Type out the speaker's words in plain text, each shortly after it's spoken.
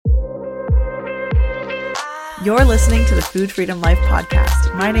You're listening to the Food Freedom Life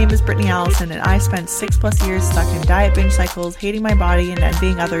podcast. My name is Brittany Allison, and I spent 6+ years stuck in diet binge cycles, hating my body and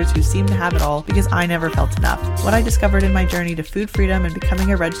envying others who seem to have it all because I never felt enough. What I discovered in my journey to food freedom and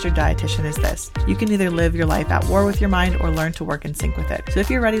becoming a registered dietitian is this: you can either live your life at war with your mind or learn to work in sync with it. So if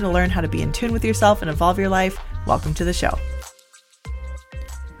you're ready to learn how to be in tune with yourself and evolve your life, welcome to the show.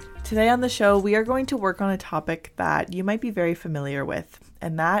 Today on the show, we are going to work on a topic that you might be very familiar with,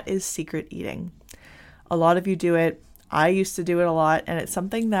 and that is secret eating. A lot of you do it. I used to do it a lot, and it's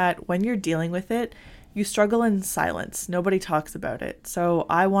something that when you're dealing with it, you struggle in silence. Nobody talks about it. So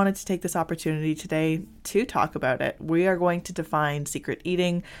I wanted to take this opportunity today to talk about it. We are going to define secret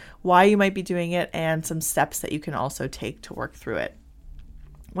eating, why you might be doing it, and some steps that you can also take to work through it.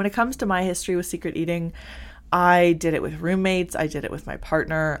 When it comes to my history with secret eating, I did it with roommates, I did it with my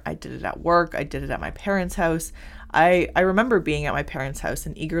partner, I did it at work, I did it at my parents' house. I remember being at my parents' house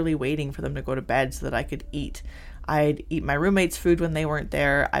and eagerly waiting for them to go to bed so that I could eat. I'd eat my roommates' food when they weren't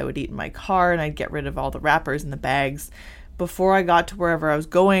there. I would eat in my car and I'd get rid of all the wrappers and the bags. Before I got to wherever I was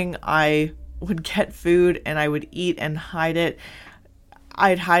going, I would get food and I would eat and hide it.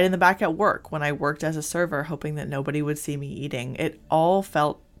 I'd hide in the back at work when I worked as a server, hoping that nobody would see me eating. It all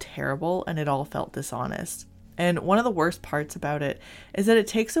felt terrible and it all felt dishonest. And one of the worst parts about it is that it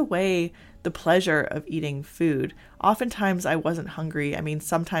takes away the pleasure of eating food. Oftentimes I wasn't hungry. I mean,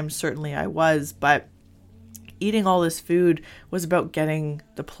 sometimes certainly I was, but eating all this food was about getting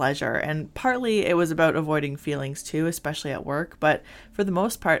the pleasure. And partly it was about avoiding feelings too, especially at work. But for the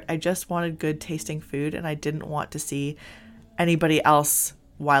most part, I just wanted good tasting food and I didn't want to see anybody else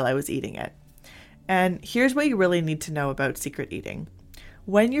while I was eating it. And here's what you really need to know about secret eating.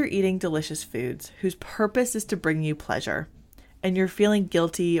 When you're eating delicious foods whose purpose is to bring you pleasure, and you're feeling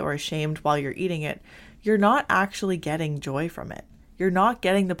guilty or ashamed while you're eating it, you're not actually getting joy from it. You're not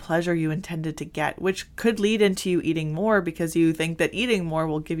getting the pleasure you intended to get, which could lead into you eating more because you think that eating more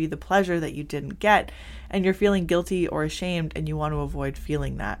will give you the pleasure that you didn't get, and you're feeling guilty or ashamed and you want to avoid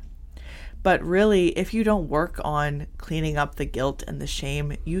feeling that. But really, if you don't work on cleaning up the guilt and the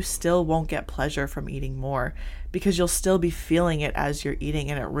shame, you still won't get pleasure from eating more because you'll still be feeling it as you're eating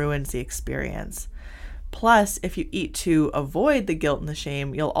and it ruins the experience. Plus, if you eat to avoid the guilt and the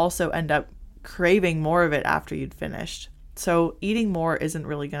shame, you'll also end up craving more of it after you'd finished. So eating more isn't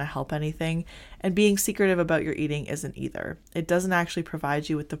really going to help anything, and being secretive about your eating isn't either. It doesn't actually provide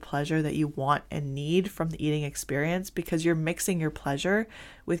you with the pleasure that you want and need from the eating experience because you're mixing your pleasure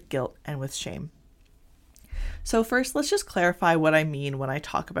with guilt and with shame. So first, let's just clarify what I mean when I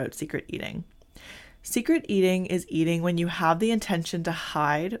talk about secret eating. Secret eating is eating when you have the intention to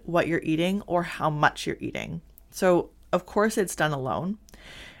hide what you're eating or how much you're eating. So, of course, it's done alone.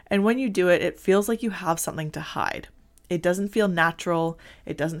 And when you do it, it feels like you have something to hide. It doesn't feel natural.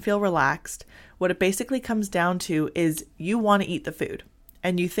 It doesn't feel relaxed. What it basically comes down to is you want to eat the food,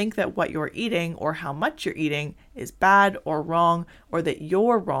 and you think that what you're eating or how much you're eating is bad or wrong, or that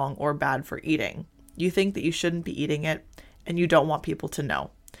you're wrong or bad for eating. You think that you shouldn't be eating it, and you don't want people to know.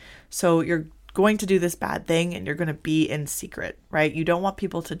 So you're going to do this bad thing and you're going to be in secret, right? You don't want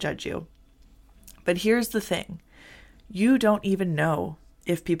people to judge you. But here's the thing. You don't even know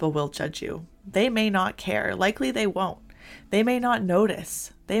if people will judge you. They may not care. Likely they won't. They may not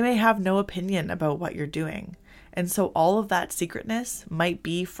notice. They may have no opinion about what you're doing. And so all of that secretness might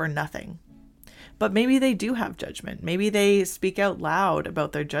be for nothing. But maybe they do have judgment. Maybe they speak out loud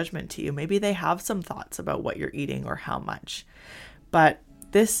about their judgment to you. Maybe they have some thoughts about what you're eating or how much. But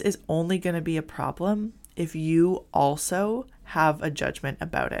this is only going to be a problem if you also have a judgment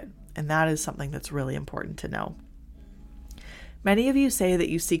about it. And that is something that's really important to know. Many of you say that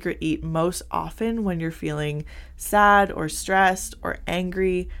you secret eat most often when you're feeling sad or stressed or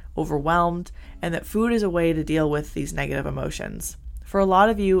angry, overwhelmed, and that food is a way to deal with these negative emotions. For a lot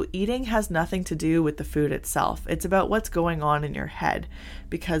of you, eating has nothing to do with the food itself. It's about what's going on in your head,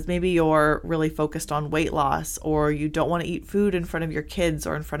 because maybe you're really focused on weight loss, or you don't want to eat food in front of your kids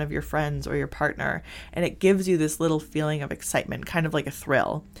or in front of your friends or your partner, and it gives you this little feeling of excitement, kind of like a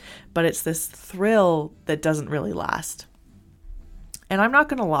thrill. But it's this thrill that doesn't really last. And I'm not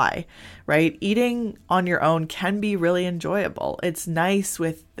going to lie, right? Eating on your own can be really enjoyable. It's nice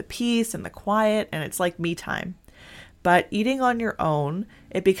with the peace and the quiet, and it's like me time. But eating on your own,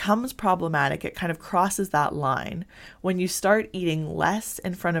 it becomes problematic. It kind of crosses that line when you start eating less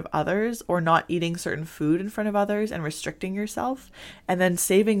in front of others or not eating certain food in front of others and restricting yourself, and then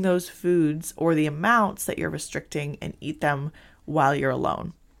saving those foods or the amounts that you're restricting and eat them while you're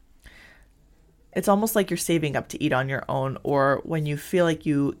alone. It's almost like you're saving up to eat on your own, or when you feel like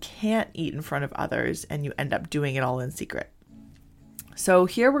you can't eat in front of others and you end up doing it all in secret. So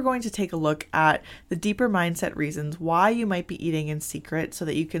here we're going to take a look at the deeper mindset reasons why you might be eating in secret so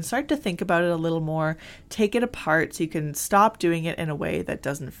that you can start to think about it a little more, take it apart so you can stop doing it in a way that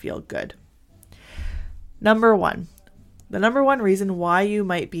doesn't feel good. Number one, the number one reason why you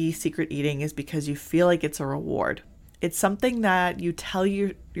might be secret eating is because you feel like it's a reward. It's something that you tell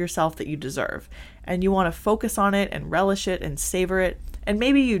yourself that you deserve, and you want to focus on it and relish it and savor it, and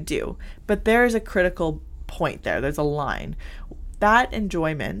maybe you do, but there's a critical point there. There's a line. That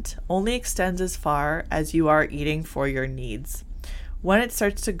enjoyment only extends as far as you are eating for your needs. When it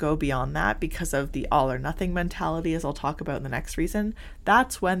starts to go beyond that because of the all or nothing mentality, as I'll talk about in the next reason,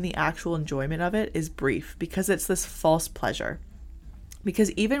 that's when the actual enjoyment of it is brief because it's this false pleasure. Because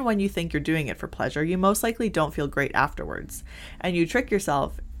even when you think you're doing it for pleasure, you most likely don't feel great afterwards. And you trick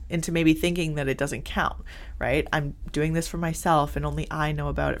yourself into maybe thinking that it doesn't count, right? I'm doing this for myself and only I know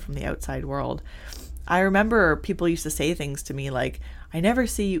about it from the outside world. I remember people used to say things to me like, I never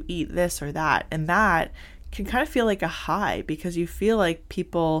see you eat this or that. And that can kind of feel like a high because you feel like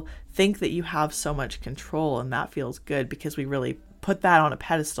people think that you have so much control, and that feels good because we really put that on a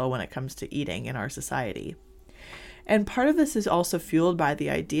pedestal when it comes to eating in our society. And part of this is also fueled by the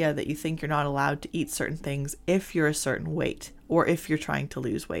idea that you think you're not allowed to eat certain things if you're a certain weight or if you're trying to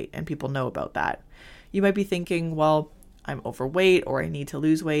lose weight, and people know about that. You might be thinking, well, I'm overweight or I need to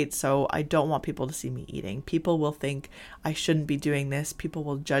lose weight, so I don't want people to see me eating. People will think I shouldn't be doing this. People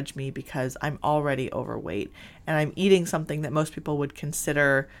will judge me because I'm already overweight and I'm eating something that most people would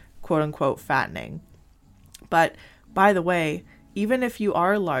consider quote unquote fattening. But by the way, even if you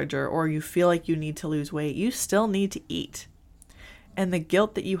are larger or you feel like you need to lose weight, you still need to eat. And the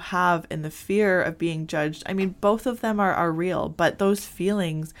guilt that you have and the fear of being judged, I mean, both of them are real, but those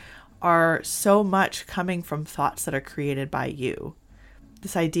feelings are so much coming from thoughts that are created by you.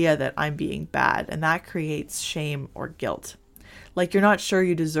 This idea that I'm being bad, and that creates shame or guilt. Like you're not sure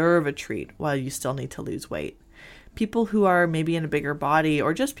you deserve a treat while you still need to lose weight. People who are maybe in a bigger body,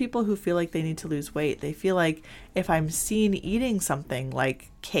 or just people who feel like they need to lose weight, they feel like if I'm seen eating something like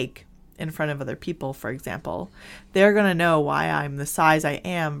cake in front of other people, for example, they're going to know why I'm the size I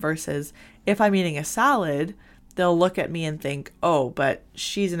am, versus if I'm eating a salad, they'll look at me and think, oh, but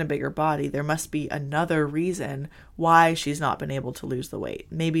she's in a bigger body. There must be another reason why she's not been able to lose the weight.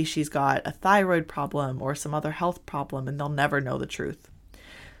 Maybe she's got a thyroid problem or some other health problem, and they'll never know the truth.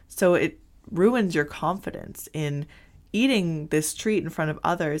 So it ruins your confidence in eating this treat in front of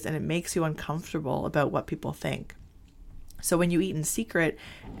others, and it makes you uncomfortable about what people think. So when you eat in secret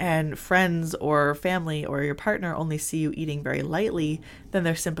and friends or family or your partner only see you eating very lightly, then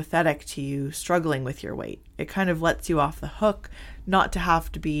they're sympathetic to you struggling with your weight. It kind of lets you off the hook not to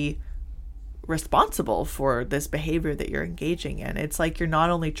have to be responsible for this behavior that you're engaging in. It's like you're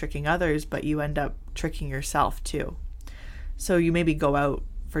not only tricking others, but you end up tricking yourself too. So you maybe go out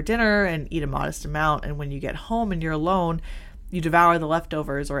for dinner and eat a modest amount, and when you get home and you're alone, you devour the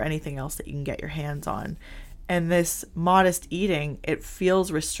leftovers or anything else that you can get your hands on. And this modest eating, it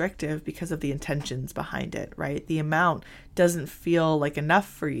feels restrictive because of the intentions behind it, right? The amount doesn't feel like enough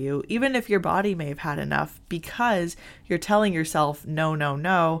for you, even if your body may have had enough, because you're telling yourself no, no,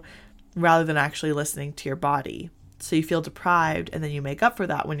 no, rather than actually listening to your body. So you feel deprived, and then you make up for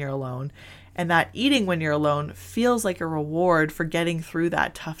that when you're alone. And that eating when you're alone feels like a reward for getting through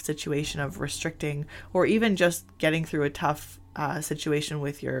that tough situation of restricting, or even just getting through a tough situation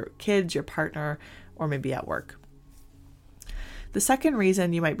with your kids, your partner, or maybe at work. The second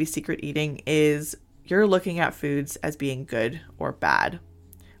reason you might be secret eating is you're looking at foods as being good or bad,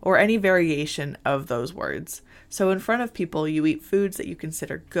 or any variation of those words. So in front of people, you eat foods that you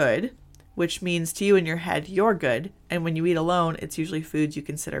consider good, which means to you in your head, you're good. And when you eat alone, it's usually foods you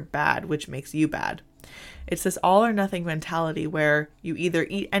consider bad, which makes you bad. It's this all or nothing mentality where you either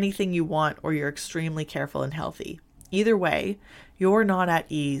eat anything you want or you're extremely careful and healthy. Either way, you're not at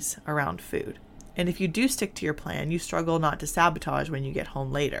ease around food. And if you do stick to your plan, you struggle not to sabotage when you get home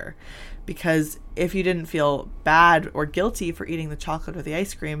later. Because if you didn't feel bad or guilty for eating the chocolate or the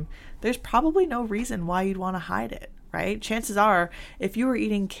ice cream, there's probably no reason why you'd want to hide it, right? Chances are, if you were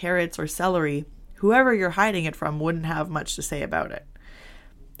eating carrots or celery, whoever you're hiding it from wouldn't have much to say about it.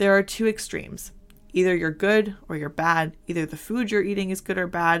 There are two extremes. Either you're good or you're bad. Either the food you're eating is good or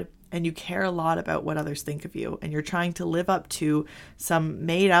bad, and you care a lot about what others think of you, and you're trying to live up to some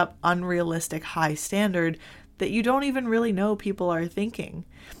made-up, unrealistic high standard that you don't even really know people are thinking.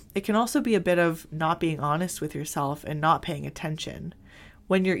 It can also be a bit of not being honest with yourself and not paying attention.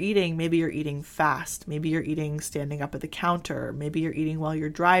 When you're eating, maybe you're eating fast. Maybe you're eating standing up at the counter. Maybe you're eating while you're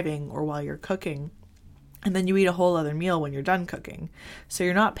driving or while you're cooking. And then you eat a whole other meal when you're done cooking. So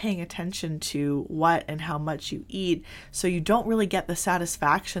you're not paying attention to what and how much you eat. So you don't really get the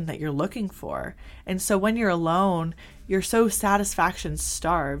satisfaction that you're looking for. And so when you're alone, you're so satisfaction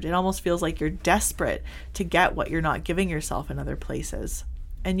starved. It almost feels like you're desperate to get what you're not giving yourself in other places.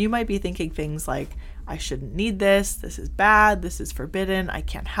 And you might be thinking things like, I shouldn't need this. This is bad. This is forbidden. I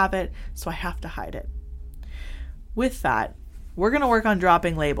can't have it. So I have to hide it. With that, we're going to work on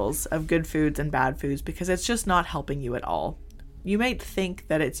dropping labels of good foods and bad foods because it's just not helping you at all. You might think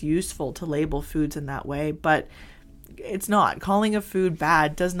that it's useful to label foods in that way, but it's not. Calling a food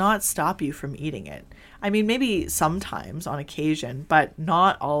bad does not stop you from eating it. I mean, maybe sometimes on occasion, but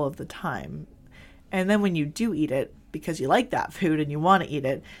not all of the time. And then when you do eat it because you like that food and you want to eat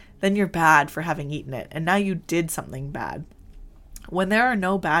it, then you're bad for having eaten it. And now you did something bad. When there are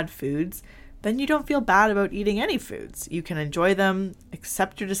no bad foods, then you don't feel bad about eating any foods. You can enjoy them,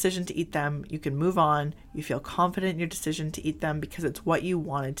 accept your decision to eat them, you can move on, you feel confident in your decision to eat them because it's what you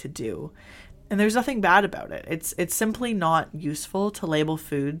wanted to do. And there's nothing bad about it. It's simply not useful to label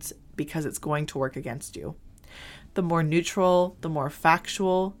foods because it's going to work against you. The more neutral, the more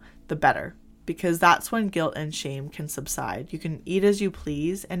factual, the better, because that's when guilt and shame can subside. You can eat as you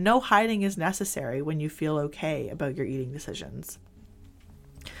please, and no hiding is necessary when you feel okay about your eating decisions.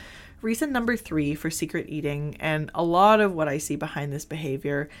 Reason number 3 for secret eating, and a lot of what I see behind this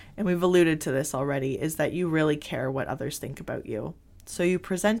behavior, and we've alluded to this already, is that you really care what others think about you. So you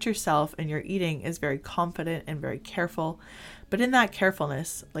present yourself and your eating as very confident and very careful, but in that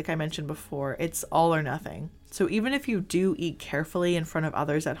carefulness, like I mentioned before, it's all or nothing. So even if you do eat carefully in front of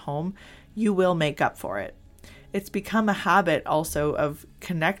others at home, you will make up for it. It's become a habit also of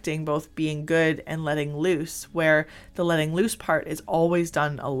connecting both being good and letting loose, where the letting loose part is always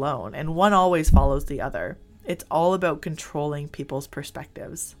done alone and one always follows the other. It's all about controlling people's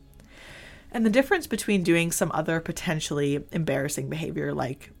perspectives. And the difference between doing some other potentially embarrassing behavior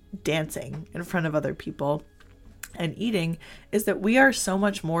like dancing in front of other people and eating is that we are so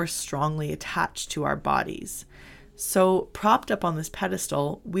much more strongly attached to our bodies. So propped up on this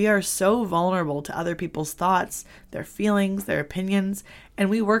pedestal, we are so vulnerable to other people's thoughts, their feelings, their opinions, and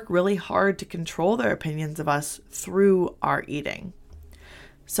we work really hard to control their opinions of us through our eating.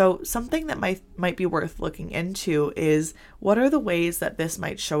 So something that might be worth looking into is what are the ways that this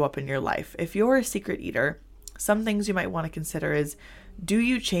might show up in your life? If you're a secret eater, some things you might want to consider is, do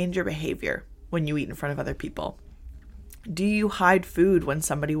you change your behavior when you eat in front of other people? Do you hide food when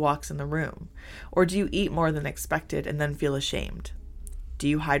somebody walks in the room? Or do you eat more than expected and then feel ashamed? Do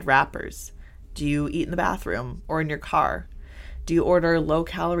you hide wrappers? Do you eat in the bathroom or in your car? Do you order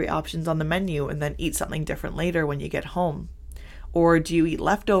low-calorie options on the menu and then eat something different later when you get home? Or do you eat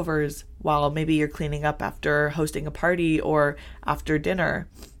leftovers while maybe you're cleaning up after hosting a party or after dinner?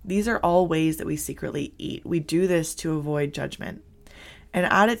 These are all ways that we secretly eat. We do this to avoid judgment. And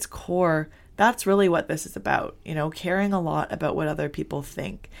at its core, that's really what this is about, caring a lot about what other people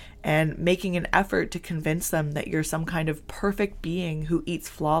think and making an effort to convince them that you're some kind of perfect being who eats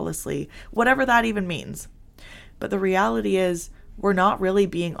flawlessly, whatever that even means. But the reality is, we're not really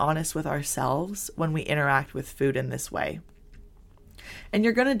being honest with ourselves when we interact with food in this way. And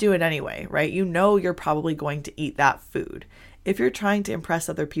you're going to do it anyway, right? You're probably going to eat that food. If you're trying to impress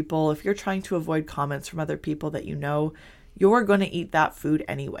other people, if you're trying to avoid comments from other people that you're going to eat that food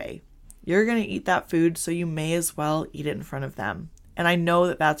anyway. You're going to eat that food, so you may as well eat it in front of them. And I know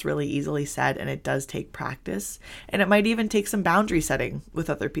that that's really easily said, and it does take practice. And it might even take some boundary setting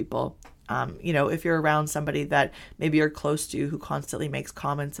with other people. If you're around somebody that maybe you're close to who constantly makes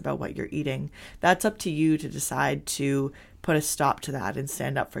comments about what you're eating, that's up to you to decide to put a stop to that and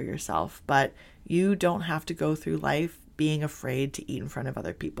stand up for yourself. But you don't have to go through life being afraid to eat in front of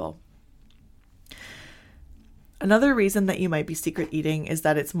other people. Another reason that you might be secret eating is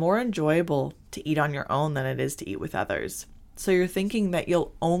that it's more enjoyable to eat on your own than it is to eat with others. So you're thinking that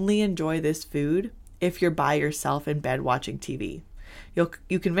you'll only enjoy this food if you're by yourself in bed watching TV.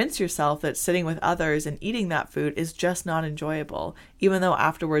 You convince yourself that sitting with others and eating that food is just not enjoyable, even though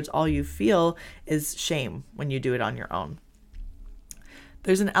afterwards all you feel is shame when you do it on your own.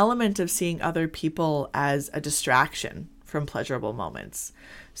 There's an element of seeing other people as a distraction from pleasurable moments.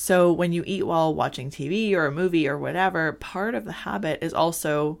 So when you eat while watching TV or a movie or whatever, part of the habit is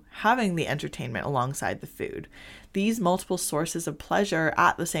also having the entertainment alongside the food. These multiple sources of pleasure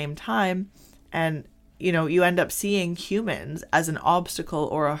at the same time, and you end up seeing humans as an obstacle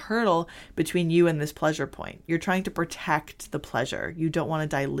or a hurdle between you and this pleasure point. You're trying to protect the pleasure. You don't want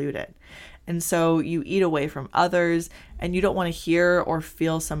to dilute it. And so you eat away from others and you don't want to hear or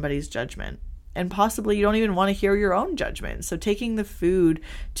feel somebody's judgment. And possibly you don't even want to hear your own judgment. So taking the food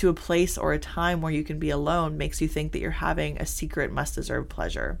to a place or a time where you can be alone makes you think that you're having a secret, must-deserved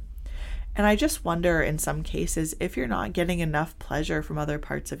pleasure. And I just wonder in some cases if you're not getting enough pleasure from other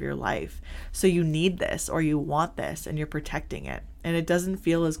parts of your life. So you need this or you want this and you're protecting it. And it doesn't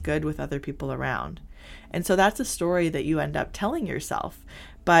feel as good with other people around. And so that's a story that you end up telling yourself.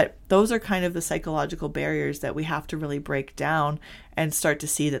 But those are kind of the psychological barriers that we have to really break down and start to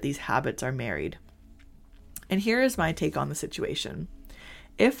see that these habits are married. And here is my take on the situation.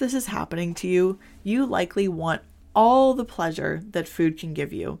 If this is happening to you, you likely want all the pleasure that food can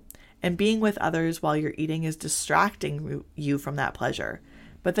give you. And being with others while you're eating is distracting you from that pleasure.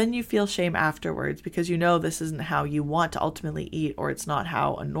 But then you feel shame afterwards because you know this isn't how you want to ultimately eat, or it's not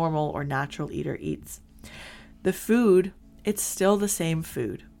how a normal or natural eater eats. The food, it's still the same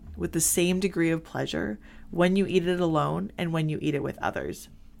food with the same degree of pleasure when you eat it alone and when you eat it with others.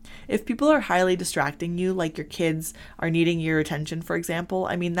 If people are highly distracting you, like your kids are needing your attention, for example,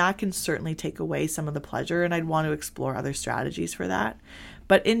 that can certainly take away some of the pleasure, and I'd want to explore other strategies for that.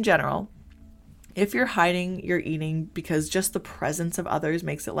 But in general, if you're hiding your eating because just the presence of others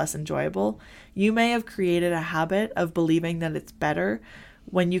makes it less enjoyable, you may have created a habit of believing that it's better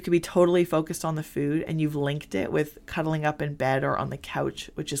when you could be totally focused on the food, and you've linked it with cuddling up in bed or on the couch,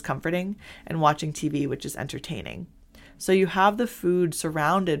 which is comforting, and watching TV, which is entertaining. So you have the food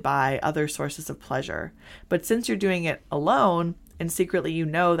surrounded by other sources of pleasure. But since you're doing it alone, and secretly you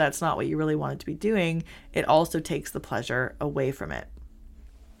know that's not what you really wanted to be doing, it also takes the pleasure away from it.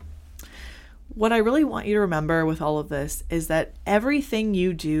 What I really want you to remember with all of this is that everything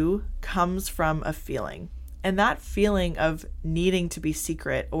you do comes from a feeling. And that feeling of needing to be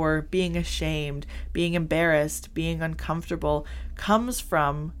secret or being ashamed, being embarrassed, being uncomfortable comes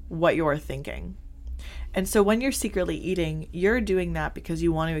from what you're thinking. And so when you're secretly eating, you're doing that because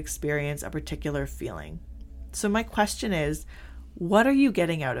you want to experience a particular feeling. So my question is, what are you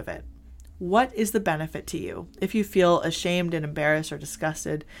getting out of it? What is the benefit to you? If you feel ashamed and embarrassed or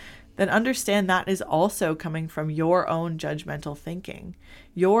disgusted, then understand that is also coming from your own judgmental thinking.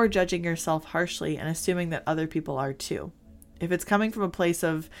 You're judging yourself harshly and assuming that other people are too. If it's coming from a place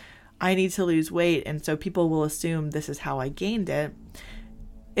of, I need to lose weight, and so people will assume this is how I gained it,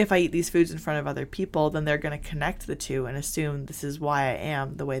 if I eat these foods in front of other people, then they're going to connect the two and assume this is why I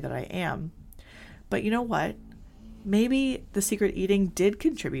am the way that I am. But you know what? Maybe the secret eating did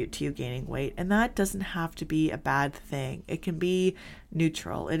contribute to you gaining weight, and that doesn't have to be a bad thing. It can be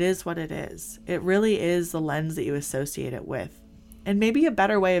neutral. It is what it is. It really is the lens that you associate it with. And maybe a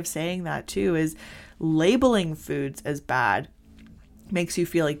better way of saying that too is labeling foods as bad makes you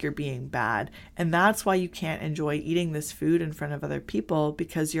feel like you're being bad. And that's why you can't enjoy eating this food in front of other people,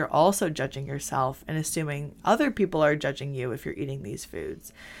 because you're also judging yourself and assuming other people are judging you if you're eating these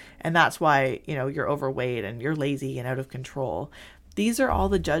foods. And that's why, you're overweight and you're lazy and out of control. These are all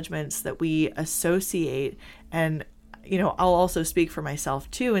the judgments that we associate. And, I'll also speak for myself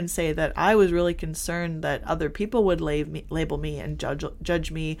too and say that I was really concerned that other people would label me and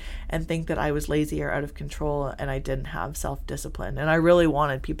judge me and think that I was lazy or out of control and I didn't have self-discipline. And I really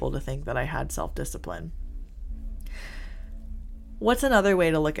wanted people to think that I had self-discipline. What's another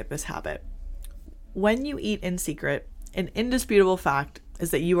way to look at this habit? When you eat in secret, an indisputable fact is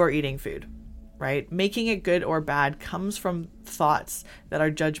that you are eating food, right? Making it good or bad comes from thoughts that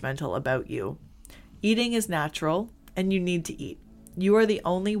are judgmental about you. Eating is natural, and you need to eat. You are the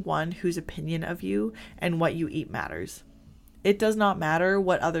only one whose opinion of you and what you eat matters. It does not matter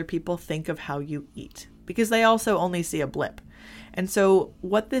what other people think of how you eat, because they also only see a blip. And so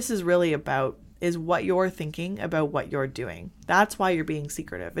what this is really about is what you're thinking about what you're doing. That's why you're being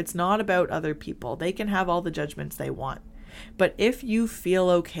secretive. It's not about other people. They can have all the judgments they want. But if you feel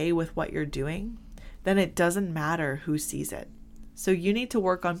okay with what you're doing, then it doesn't matter who sees it. So you need to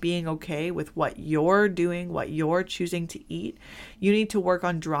work on being okay with what you're doing, what you're choosing to eat. You need to work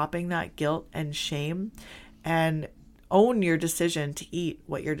on dropping that guilt and shame and own your decision to eat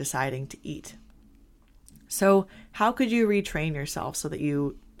what you're deciding to eat. So how could you retrain yourself so that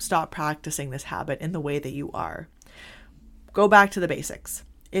you stop practicing this habit in the way that you are? Go back to the basics.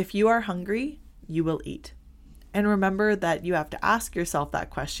 If you are hungry, you will eat. And remember that you have to ask yourself that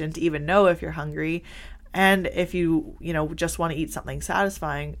question to even know if you're hungry. And if you just want to eat something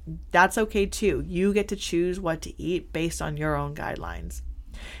satisfying, that's okay too. You get to choose what to eat based on your own guidelines.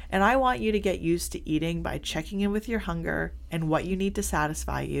 And I want you to get used to eating by checking in with your hunger and what you need to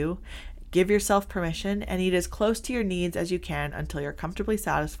satisfy you. Give yourself permission and eat as close to your needs as you can until you're comfortably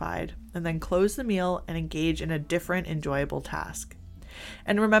satisfied, and then close the meal and engage in a different enjoyable task.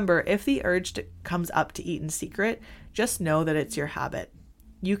 And remember, if the urge comes up to eat in secret, just know that it's your habit.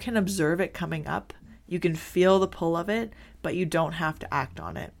 You can observe it coming up. You can feel the pull of it, but you don't have to act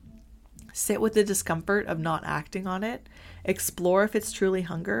on it. Sit with the discomfort of not acting on it. Explore if it's truly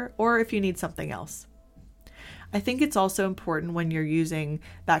hunger or if you need something else. I think it's also important when you're using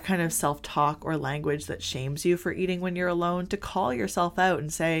that kind of self-talk or language that shames you for eating when you're alone to call yourself out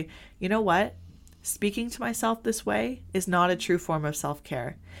and say, you know what? Speaking to myself this way is not a true form of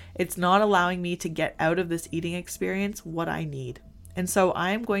self-care. It's not allowing me to get out of this eating experience what I need. And so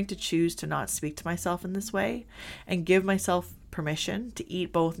I am going to choose to not speak to myself in this way and give myself permission to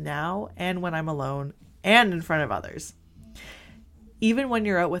eat both now and when I'm alone and in front of others. Even when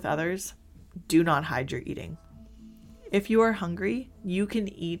you're out with others, do not hide your eating. If you are hungry, you can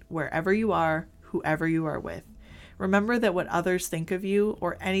eat wherever you are, whoever you are with. Remember that what others think of you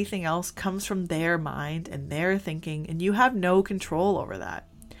or anything else comes from their mind and their thinking, and you have no control over that.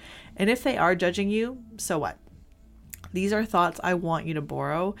 And if they are judging you, so what? These are thoughts I want you to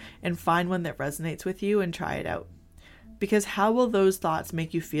borrow and find one that resonates with you and try it out. Because how will those thoughts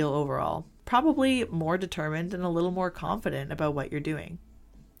make you feel overall? Probably more determined and a little more confident about what you're doing.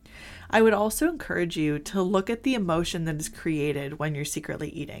 I would also encourage you to look at the emotion that is created when you're secretly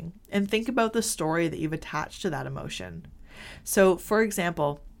eating and think about the story that you've attached to that emotion. So, for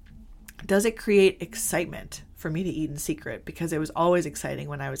example, does it create excitement for me to eat in secret because it was always exciting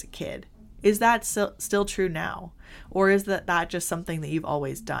when I was a kid? Is that still true now? Or is that just something that you've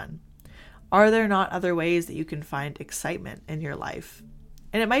always done? Are there not other ways that you can find excitement in your life?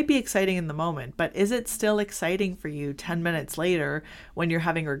 And it might be exciting in the moment, but is it still exciting for you 10 minutes later when you're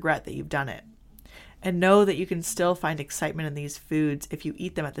having regret that you've done it? And know that you can still find excitement in these foods if you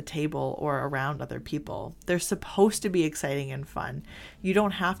eat them at the table or around other people. They're supposed to be exciting and fun. You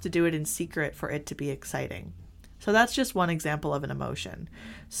don't have to do it in secret for it to be exciting. So that's just one example of an emotion.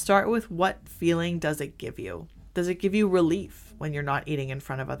 Start with what feeling does it give you? Does it give you relief when you're not eating in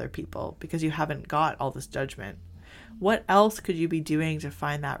front of other people because you haven't got all this judgment? What else could you be doing to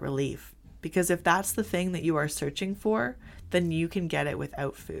find that relief? Because if that's the thing that you are searching for, then you can get it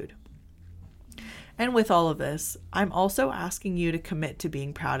without food. And with all of this, I'm also asking you to commit to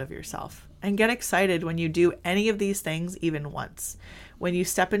being proud of yourself and get excited when you do any of these things even once. When you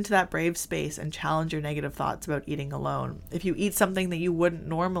step into that brave space and challenge your negative thoughts about eating alone, if you eat something that you wouldn't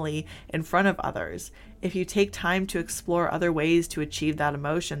normally in front of others, if you take time to explore other ways to achieve that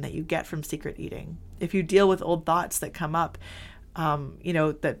emotion that you get from secret eating, if you deal with old thoughts that come up,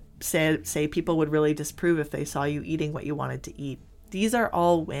 that say people would really disapprove if they saw you eating what you wanted to eat. These are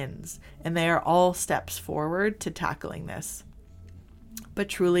all wins, and they are all steps forward to tackling this. But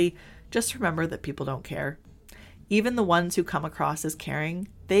truly, just remember that people don't care. Even the ones who come across as caring,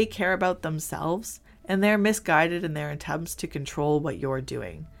 they care about themselves, and they're misguided in their attempts to control what you're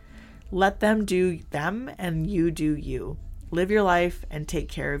doing. Let them do them, and you do you. Live your life and take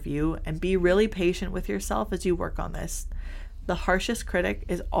care of you, and be really patient with yourself as you work on this. The harshest critic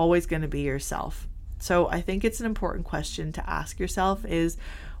is always going to be yourself. So I think it's an important question to ask yourself is,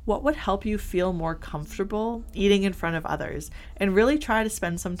 what would help you feel more comfortable eating in front of others? And really try to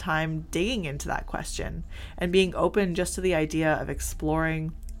spend some time digging into that question and being open just to the idea of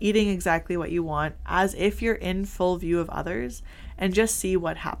exploring, eating exactly what you want as if you're in full view of others, and just see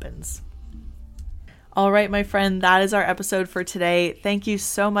what happens. All right, my friend, that is our episode for today. Thank you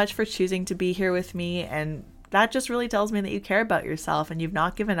so much for choosing to be here with me, and that just really tells me that you care about yourself and you've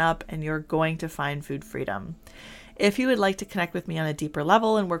not given up and you're going to find food freedom. If you would like to connect with me on a deeper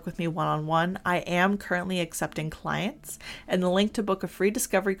level and work with me one-on-one, I am currently accepting clients, and the link to book a free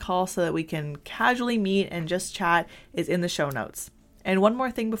discovery call so that we can casually meet and just chat is in the show notes. And one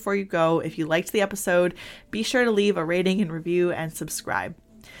more thing before you go, if you liked the episode, be sure to leave a rating and review and subscribe.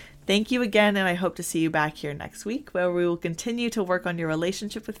 Thank you again, and I hope to see you back here next week where we will continue to work on your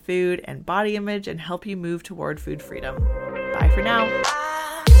relationship with food and body image and help you move toward food freedom. Bye for now.